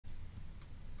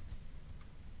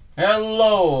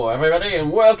Hello everybody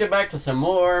and welcome back to some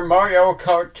more Mario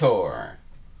Kart Tour.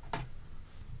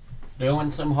 Doing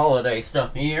some holiday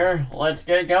stuff here. Let's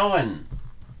get going.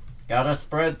 Gotta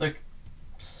spread the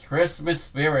Christmas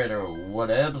spirit or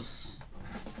whatevs.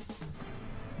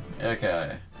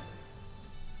 Okay.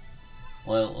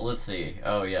 Well, let's see.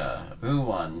 Oh yeah. Who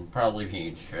won? Probably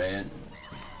Peach, right?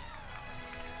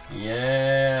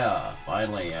 Yeah.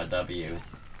 Finally a W.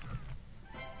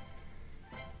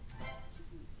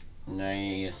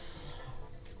 Nice.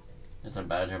 It's a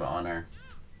badge of honor.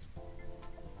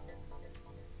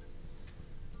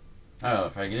 Oh,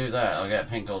 if I do that, I'll get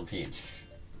Pink Gold Peach.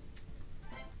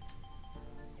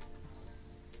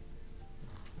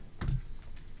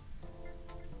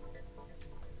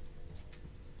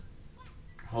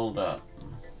 Hold up.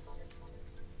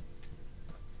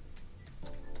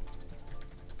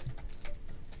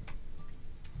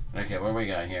 Okay, what do we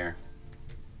got here?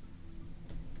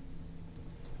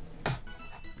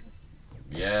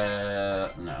 Yeah,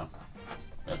 no.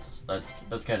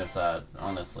 That's kind of sad,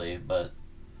 honestly, but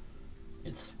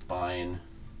it's fine.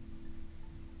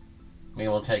 We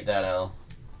will take that L.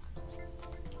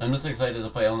 I'm just excited to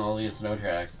play on all these snow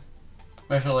tracks.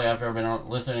 Especially after I've been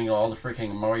listening to all the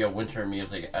freaking Mario winter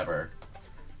music ever.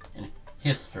 In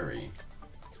history.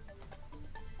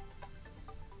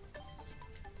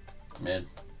 Mid.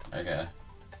 Okay.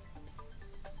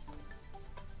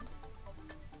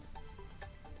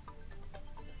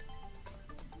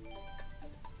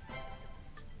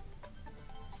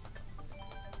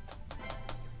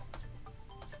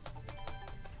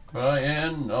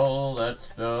 Buying all that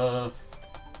stuff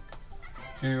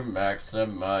to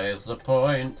maximize the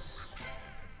points.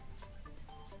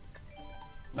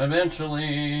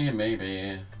 Eventually,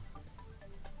 maybe.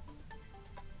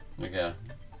 Okay.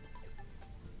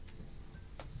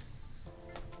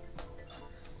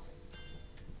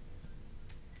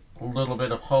 A little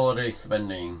bit of holiday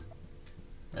spending.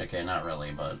 Okay, not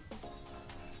really, but...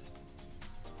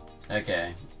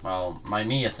 Okay, well, my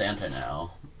me is Santa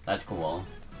now. That's cool.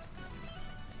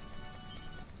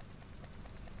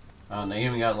 Oh, and they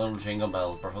even got little jingle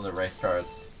bells before the race starts.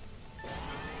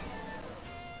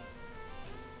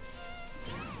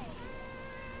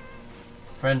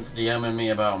 Friends DMing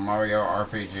me about Mario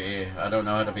RPG. I don't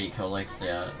know how to beat Colix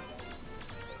yet.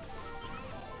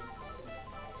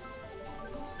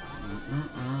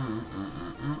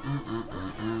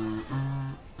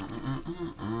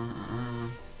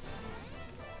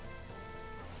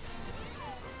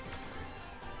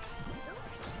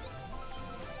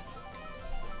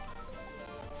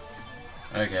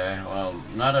 Okay, well,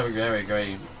 not a very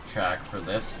great track for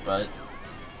this, but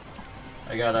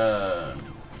I got a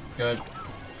good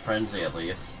frenzy at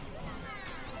least.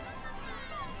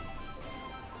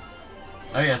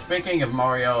 Oh yeah, speaking of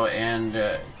Mario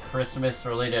and Christmas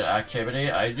related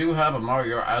activity, I do have a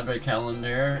Mario advent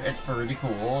calendar. It's pretty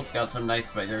cool. It's got some nice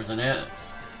figures in it.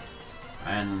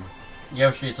 And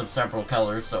Yoshi's of several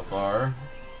colors so far.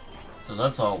 So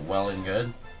that's all well and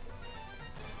good.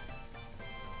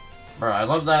 Bro, I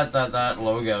love that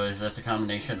logo is just a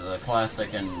combination of the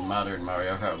classic and modern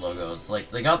Mario Kart logos. Like,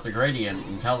 they got the gradient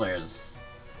and colors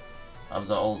of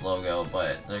the old logo,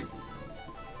 but the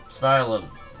style of,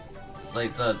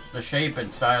 like, the shape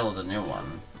and style of the new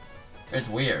one. It's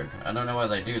weird. I don't know why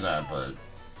they do that, but...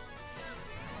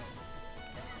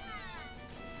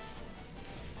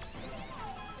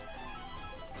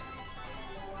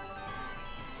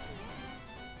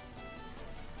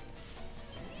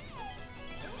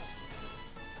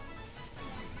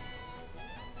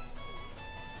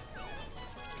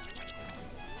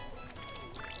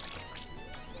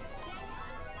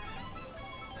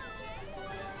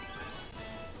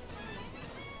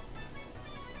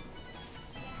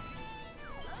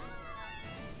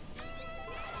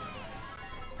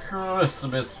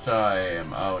 Christmas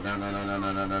time. Oh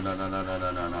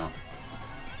no.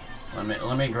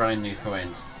 Let me grind these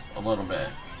coins a little bit.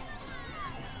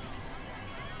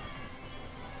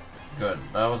 Good.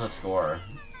 That was a score.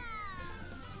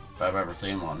 If I've ever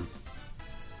seen one.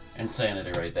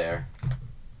 Insanity right there.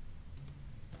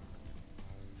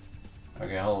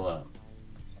 Okay, hold up.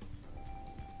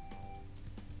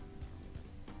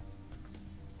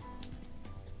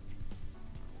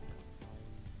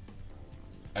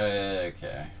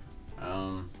 Okay.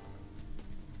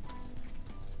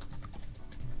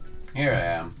 Here I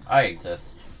am. I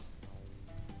exist.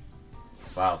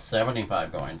 Wow,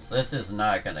 75 coins. This is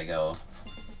not gonna go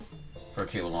for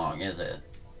too long, is it?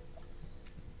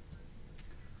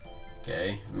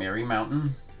 Okay, Merry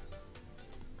Mountain.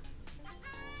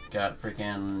 Got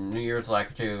freaking New Year's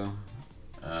Lakitu.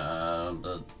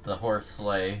 The horse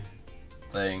sleigh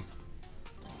thing.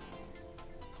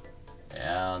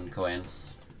 And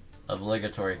coins.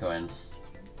 Obligatory coins.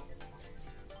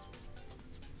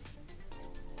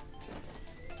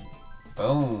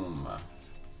 Boom.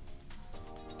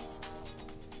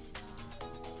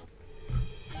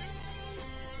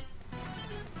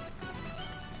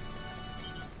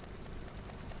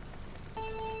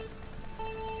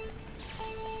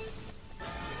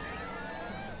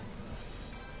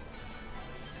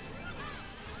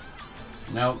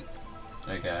 Nope.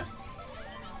 Okay.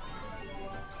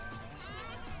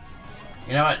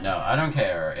 You know what? No, I don't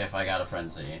care if I got a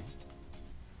frenzy.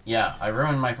 Yeah, I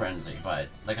ruined my frenzy, but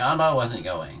the combo wasn't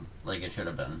going like it should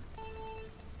have been.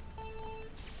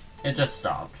 It just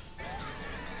stopped.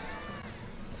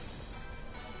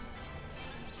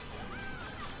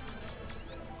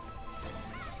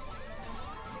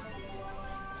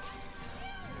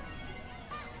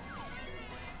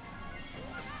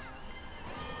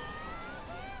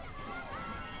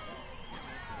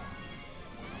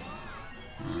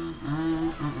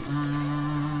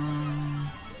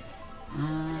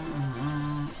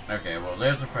 Okay, well,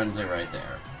 there's a frenzy right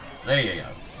there. There you go.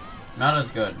 Not as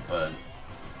good, but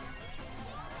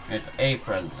it's a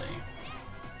frenzy.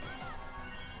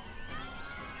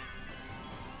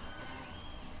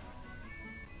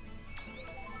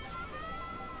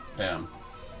 Damn.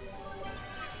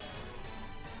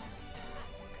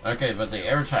 Okay, but the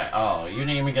airtime. Oh, you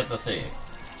didn't even get to see.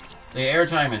 The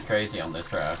airtime is crazy on this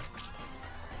track.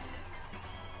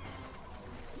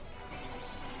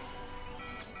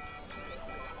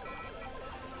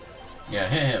 Yeah,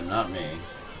 hit him, not me.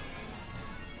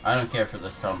 I don't care for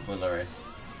this tomfoolery.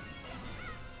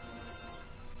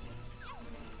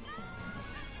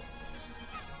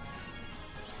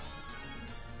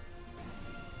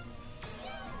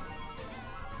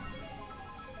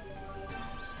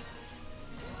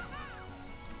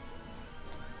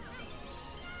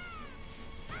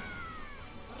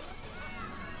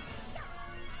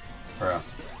 Bro.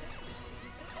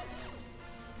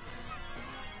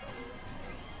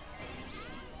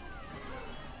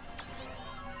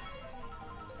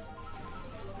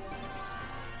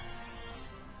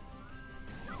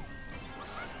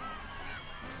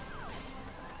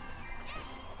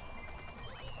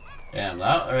 Damn,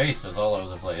 that race was all over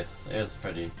the place. It was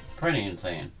pretty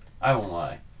insane. I won't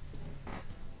lie.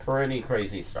 Pretty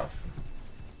crazy stuff.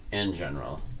 In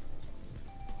general.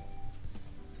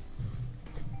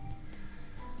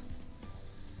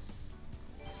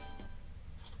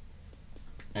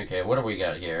 Okay, what do we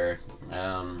got here?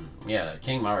 Yeah,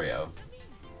 King Mario.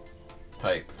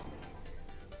 Type.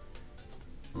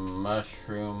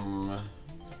 Mushroom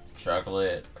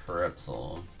chocolate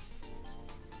pretzel.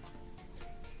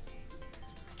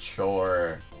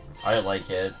 Sure, I like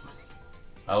it.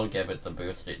 I'll give it the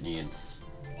boost it needs.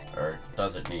 Or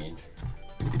does it need?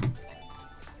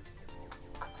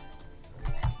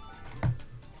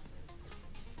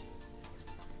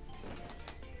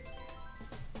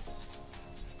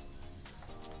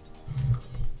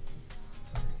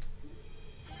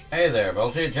 Hey there,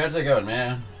 Bolty. How's it going,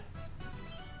 man?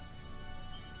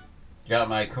 Got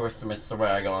my Christmas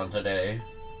swag on today.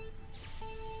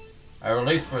 I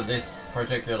released for this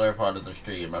particular part of the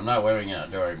stream. I'm not wearing it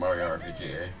during Mario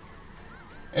RPG.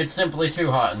 It's simply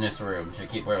too hot in this room to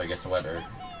keep wearing a sweater.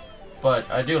 But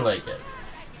I do like it.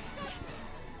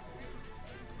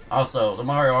 Also, the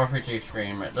Mario RPG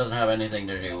stream, it doesn't have anything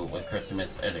to do with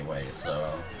Christmas anyway,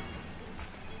 so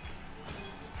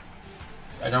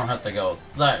I don't have to go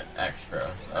that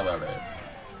extra about it.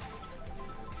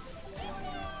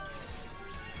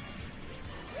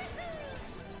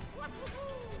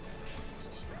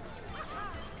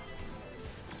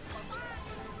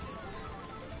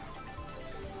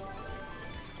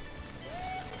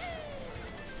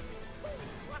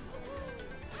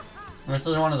 This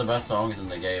is one of the best songs in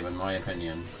the game, in my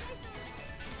opinion.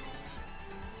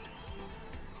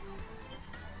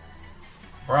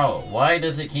 Bro, why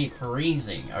does it keep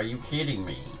freezing? Are you kidding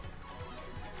me?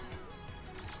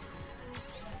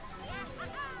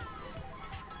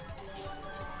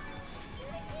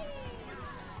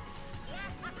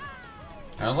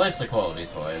 At least the quality's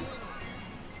fine.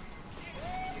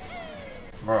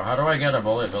 Bro, how do I get a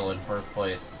bullet bill in first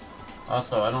place?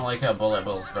 Also, I don't like how bullet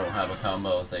bills don't have a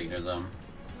combo thing to them.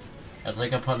 It's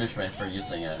like a punishment for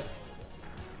using it.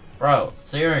 Bro,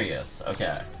 serious.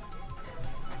 Okay.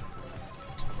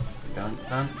 Dun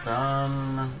dun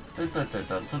dun. Dun, dun, dun,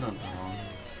 dun, dun, dun.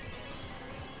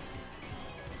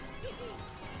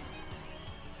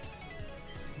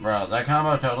 Bro, that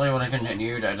combo totally would have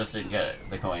continued, I just didn't get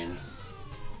the coins.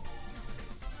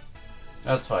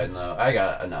 That's fine though, I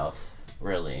got enough.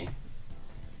 Really.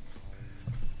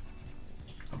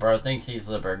 Bro thinks he's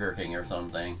the Burger King or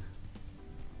something.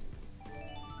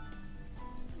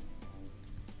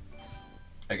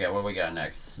 Okay, what we got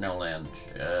next? Snowland.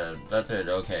 That's an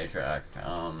okay track.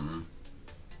 I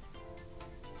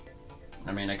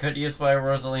mean, I could use Fire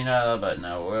Rosalina, but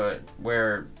no,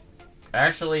 we're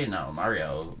actually, no,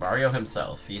 Mario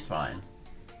himself, he's fine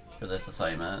for this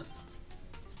assignment.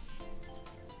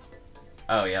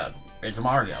 Oh yeah, it's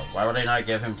Mario. Why would I not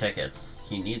give him tickets?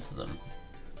 He needs them.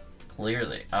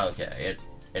 Clearly. Okay,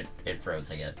 it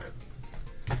froze again.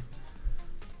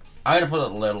 I'm gonna put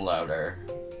it a little louder.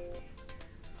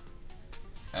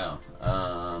 Oh,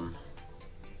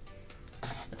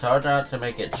 it's hard not to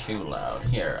make it too loud.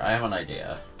 Here, I have an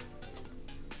idea.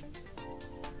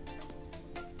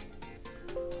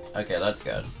 Okay, that's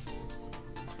good.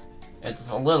 It's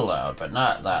a little loud, but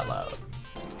not that loud.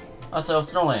 Also,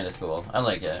 Snowland is cool. I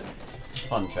like it.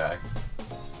 Fun track.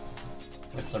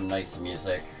 With some nice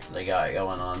music they got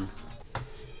going on.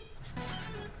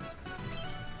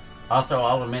 Also,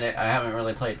 I'll admit it, I haven't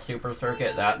really played Super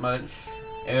Circuit that much.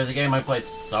 It was a game I played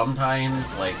sometimes,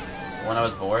 like, when I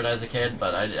was bored as a kid,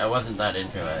 but I wasn't that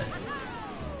into it.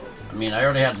 I mean, I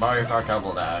already had Mario Kart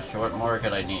Double Dash, so what more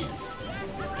could I need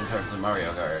in terms of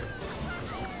Mario Kart?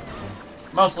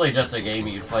 Mostly just a game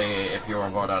you'd play if you were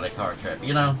bored on a car trip,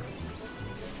 you know?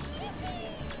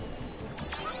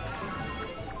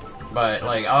 But,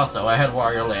 like, also, I had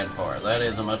Wario Land 4. That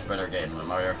is a much better game than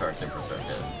Mario Kart Super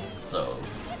Circuit, so...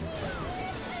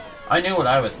 I knew what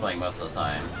I was playing most of the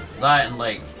time. That and,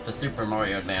 like, the Super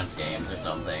Mario Advance games or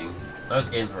something. Those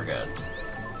games were good.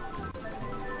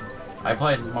 I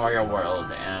played Mario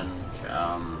World and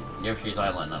Yoshi's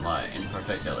Island a lot in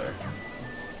particular.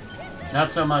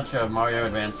 Not so much of Mario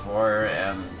Advance 4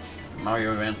 and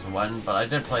Mario Advance 1, but I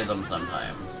did play them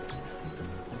sometimes.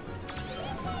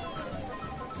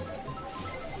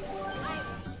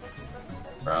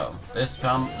 Bro, this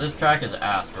track is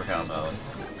ass for combos.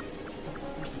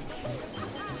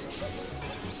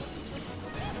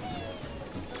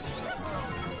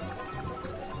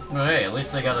 Well, hey, at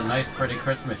least they got a nice, pretty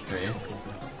Christmas tree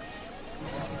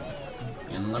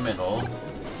in the middle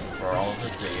for all to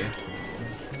see.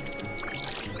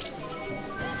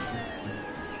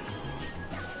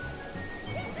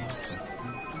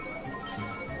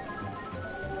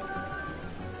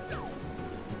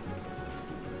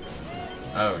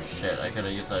 Oh shit, I could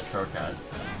have used that shortcut.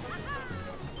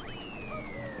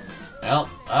 Well,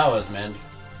 that was mid.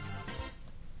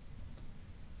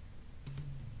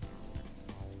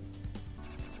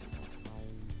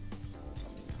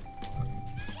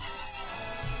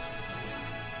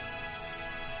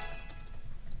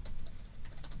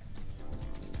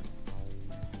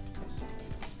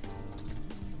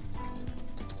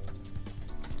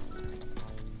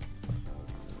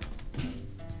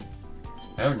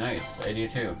 Oh, nice. I do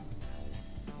too.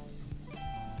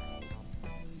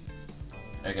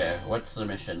 Okay, what's the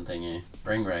mission thingy?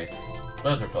 Bring rice.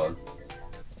 Those are fun.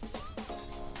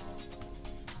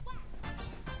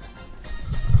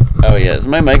 Oh yeah, is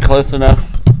my mic close enough?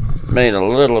 Made a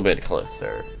little bit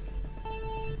closer.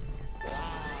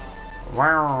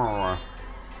 Wow.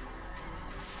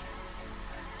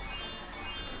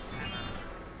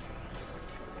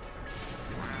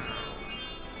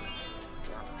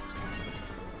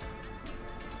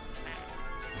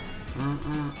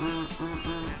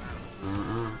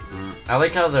 I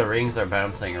like how the rings are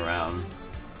bouncing around.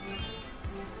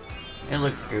 It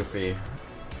looks goofy.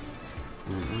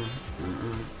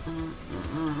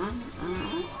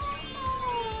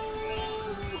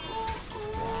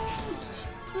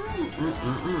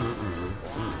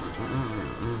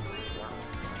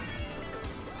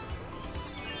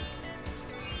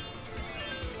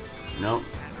 Nope.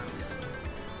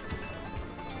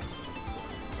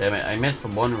 Damn it, I missed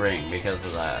one ring because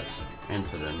of that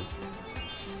incident.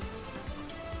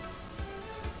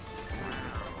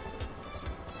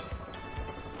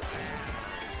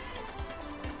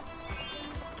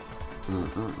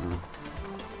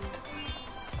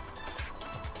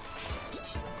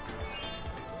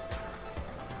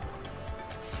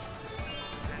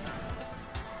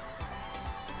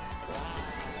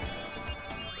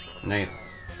 Nice.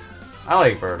 I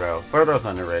like Birdo. Birdo's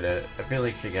underrated. I feel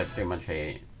like she gets too much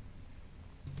hate.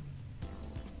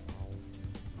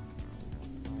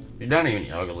 She's not even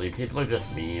ugly. People are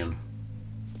just mean.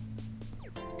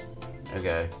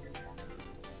 Okay.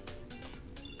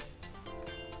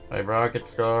 Five rocket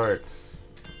starts.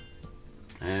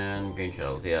 And green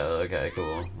shells. Yeah, okay,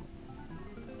 cool.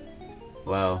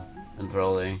 Wow.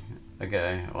 Enthralling.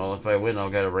 Okay, well if I win I'll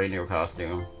get a reindeer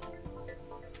costume.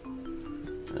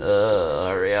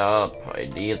 Hurry up. I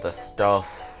need the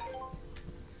stuff.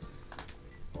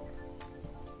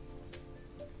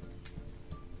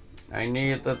 I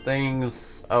need the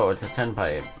things. Oh, it's a 10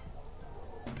 pipe.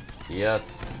 Yes.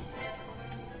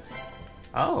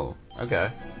 Oh, okay.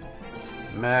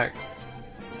 Max.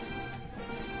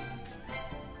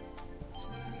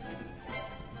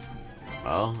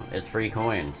 Well, it's free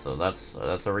coins, so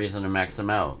that's a reason to max them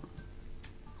out.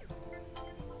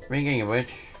 Speaking of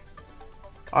which,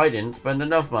 I didn't spend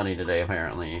enough money today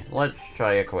apparently. Let's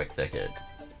try a quick ticket.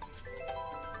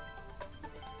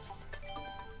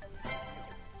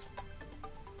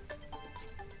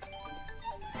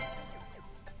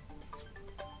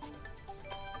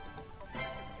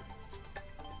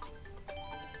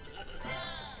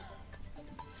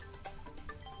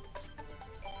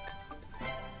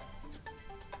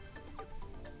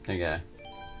 Okay.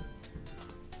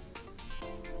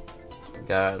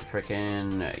 Got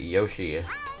frickin' Yoshi.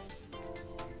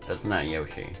 That's not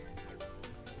Yoshi.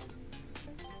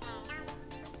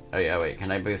 Oh yeah, wait,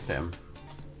 can I boost him?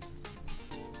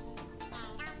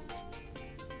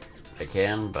 I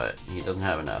can, but he doesn't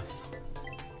have enough.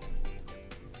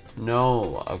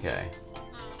 No, okay.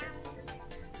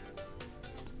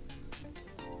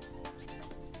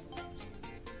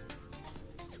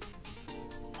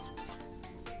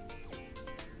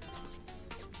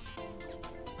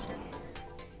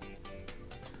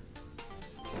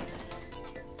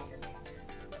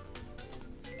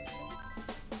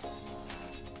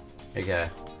 Okay.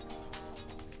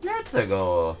 Let's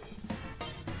go.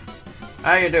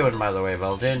 How you doing, by the way,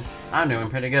 Voltage? I'm doing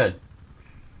pretty good.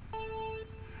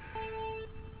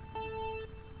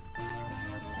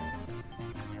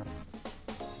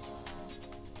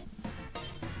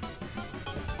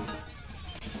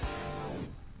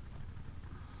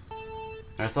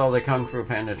 I saw the Kung Fu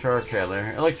Panda Char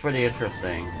trailer. It looks pretty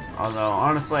interesting. Although,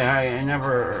 honestly, I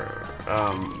never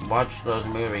watched those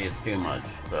movies too much.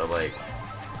 So, like,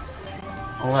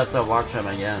 I'll have to watch them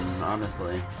again,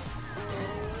 honestly.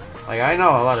 Like, I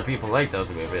know a lot of people like those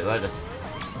movies. I just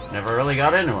never really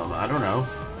got into them. I don't know.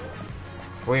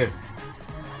 It's weird.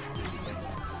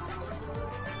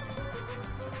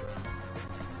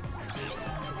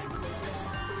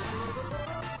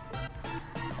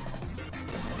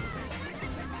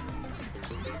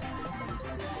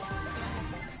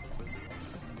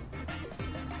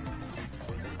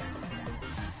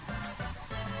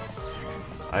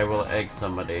 I will egg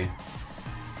somebody.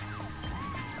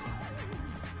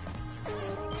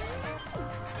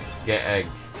 Get egged.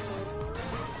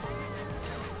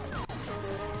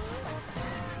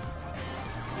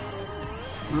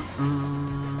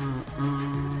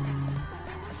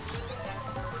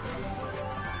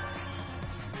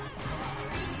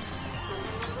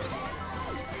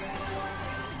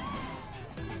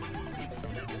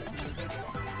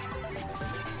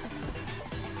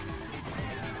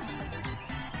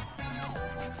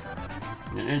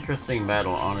 An interesting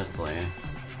battle, honestly.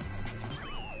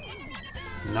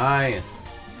 Nice!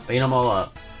 Beat them all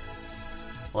up.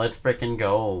 Let's frickin'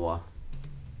 go.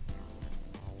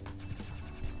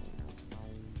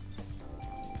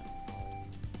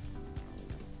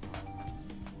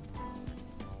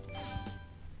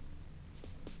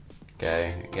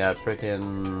 Okay, got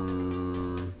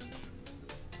frickin'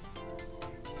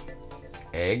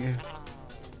 egg.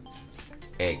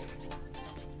 Egg.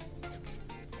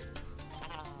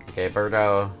 Okay,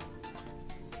 Birdo.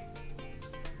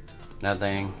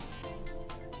 Nothing.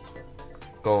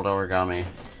 Gold origami.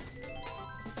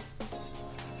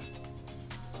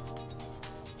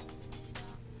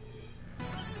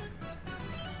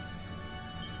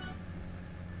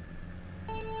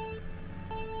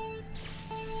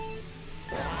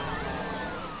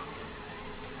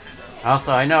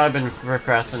 Also, I know I've been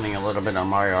procrastinating a little bit on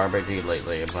Mario RPG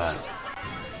lately, but,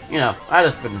 you know, I've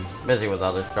just been busy with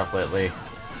other stuff lately.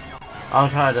 I'll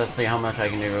try to see how much I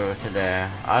can do today.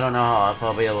 I don't know if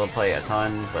I'll be able to play a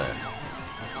ton, but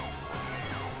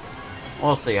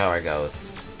we'll see how it goes.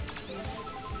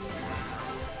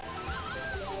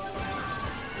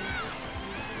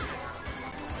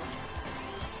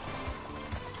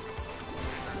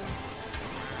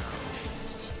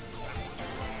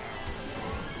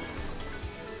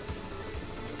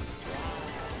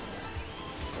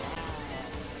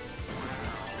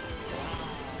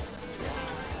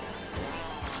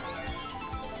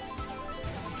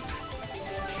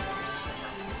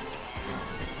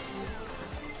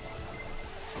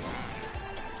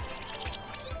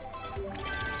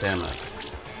 Damn it.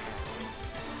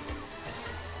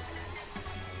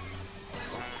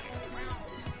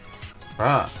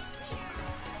 Bruh.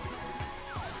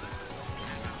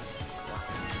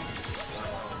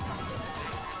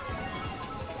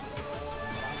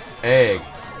 Egg.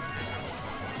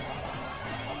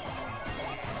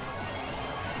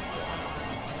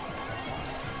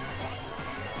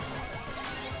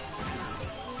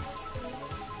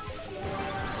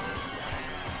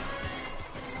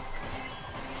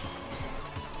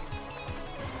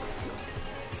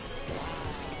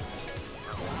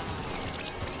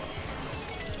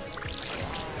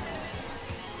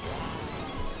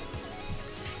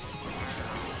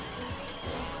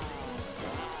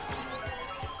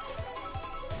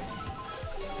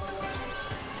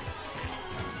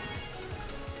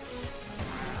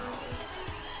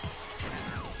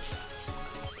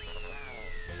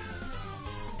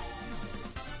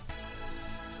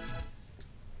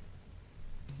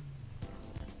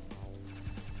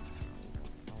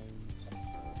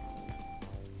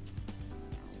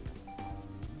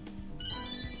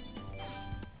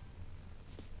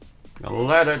 A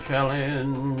ladder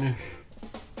challenge.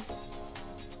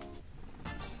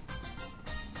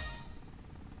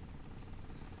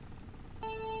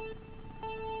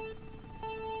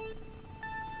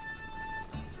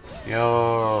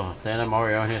 Yo, Santa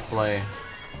Mario and his sleigh.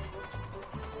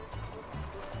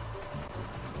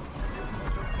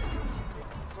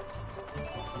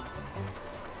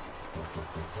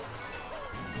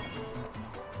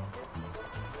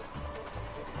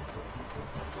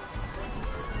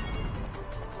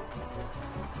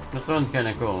 This one's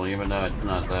kinda cool, even though it's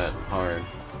not that hard.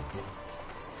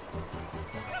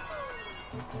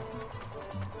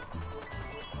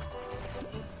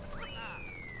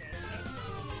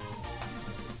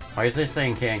 Why is this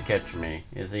saying can't catch me?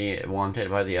 Is he wanted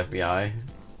by the FBI?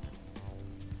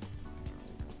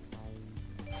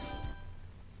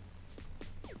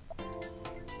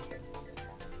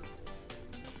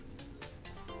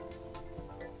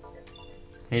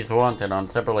 He's wanted on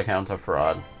several accounts of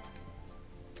fraud.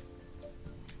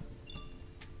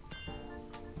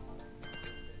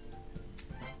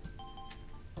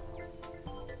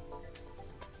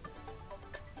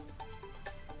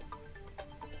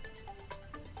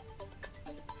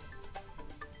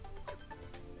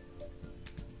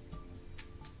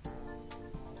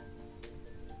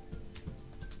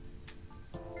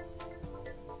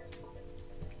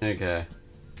 Okay.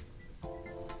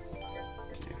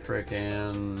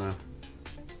 Frickin'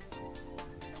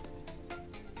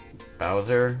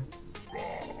 Bowser,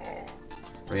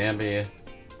 Riambi,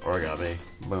 Origami,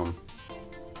 boom.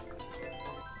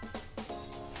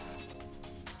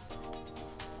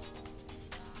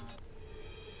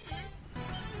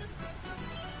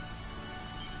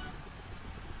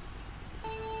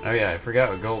 Oh yeah, I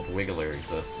forgot Gold Wiggler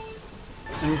exists.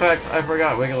 In fact, I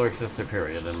forgot Wiggler existed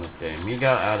period in this game. He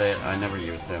got at it, I never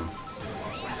used him.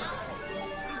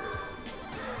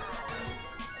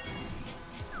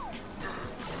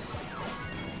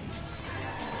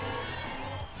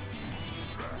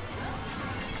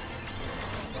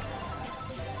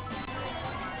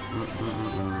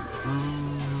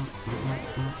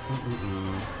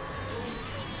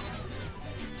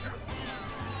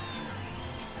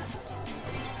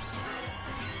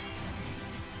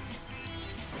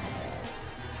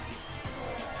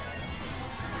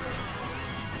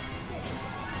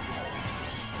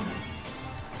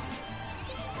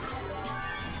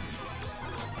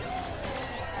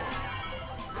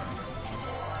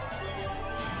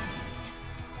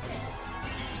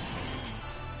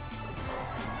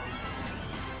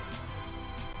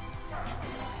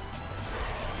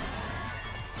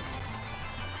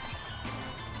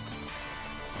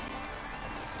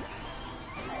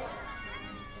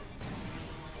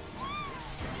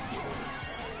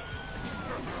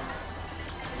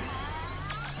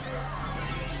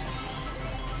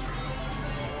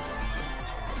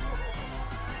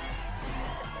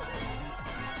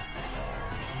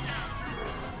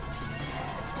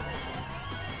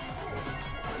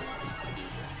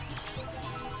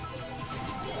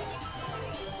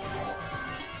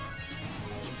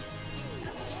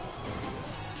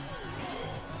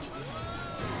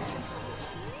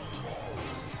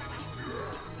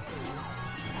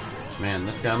 Man,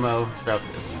 this combo stuff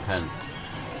is intense.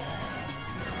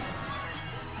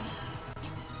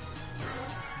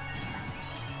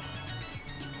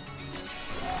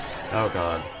 Oh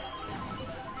god.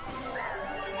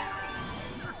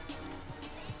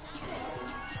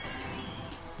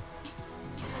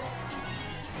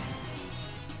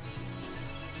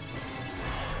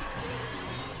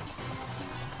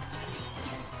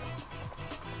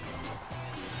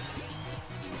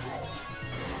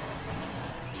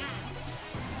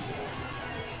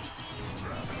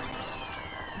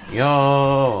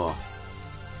 Yo!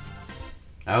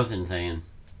 That was insane.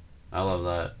 I love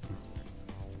that.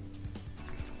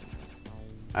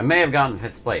 I may have gotten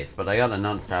 5th place, but I got a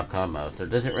non-stop combo, so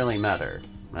does it really matter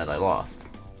that I lost?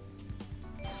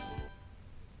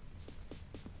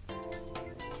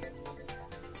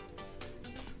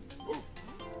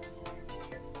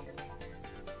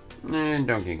 And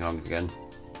Donkey Kong's again.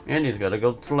 And he's got a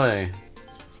gold sleigh.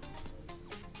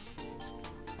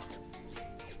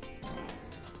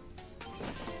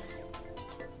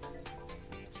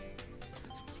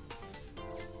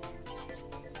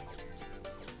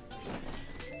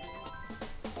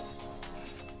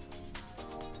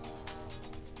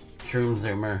 Shroom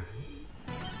Zoomer.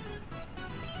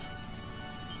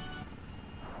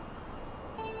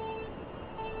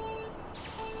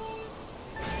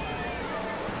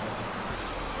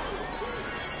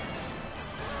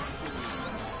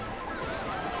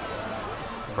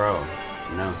 Bro,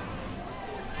 no.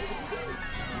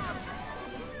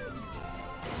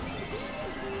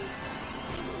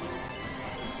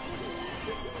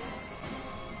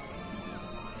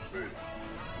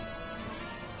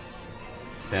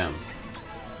 Damn.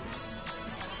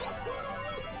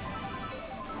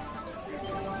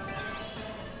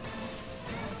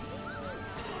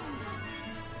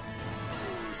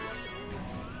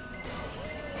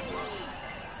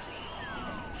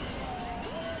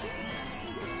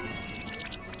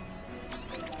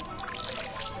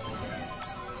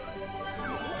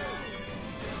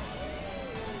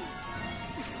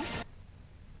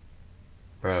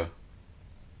 Bro.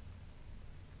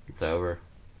 It's over.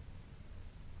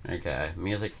 Okay,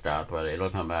 music stopped, but it'll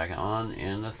come back on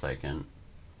in a second.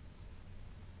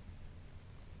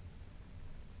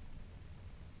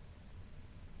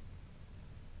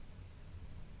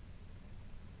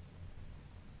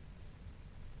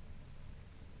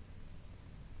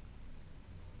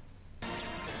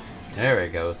 There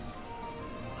it goes.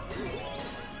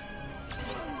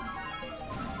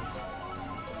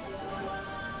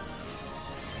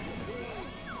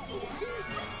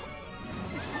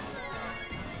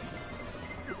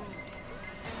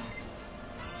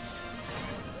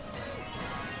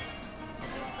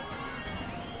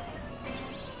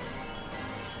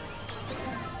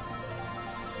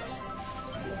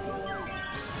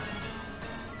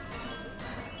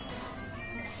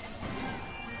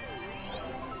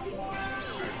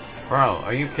 Bro,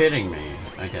 are you kidding me?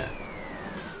 Okay.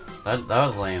 That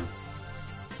was lame.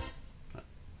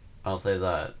 I'll say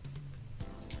that.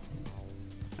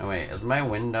 Oh wait, is my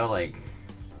window like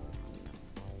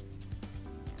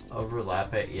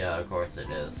overlap it? Yeah, of course it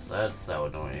is. That's so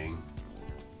annoying.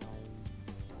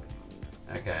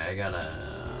 Okay,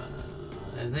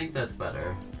 I think that's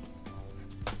better.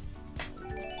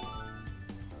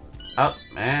 Oh,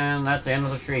 and that's the end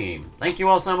of the stream. Thank you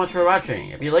all so much for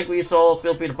watching. If you like what you saw,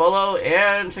 feel free to follow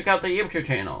and check out the YouTube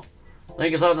channel.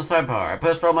 Link is on the sidebar. I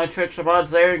post all my Twitch VODs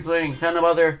there, including a ton of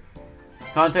other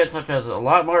content such as a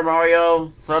lot more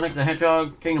Mario, Sonic the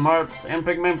Hedgehog, Kingdom Hearts, and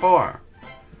Pikmin 4.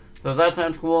 So if that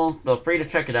sounds cool, feel free to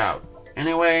check it out.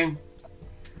 Anyway,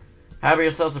 have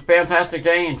yourselves a fantastic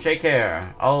day and take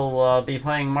care. I'll be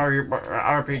playing Mario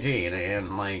RPG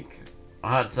in like a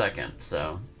hot second,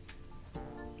 so...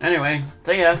 Anyway,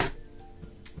 see ya!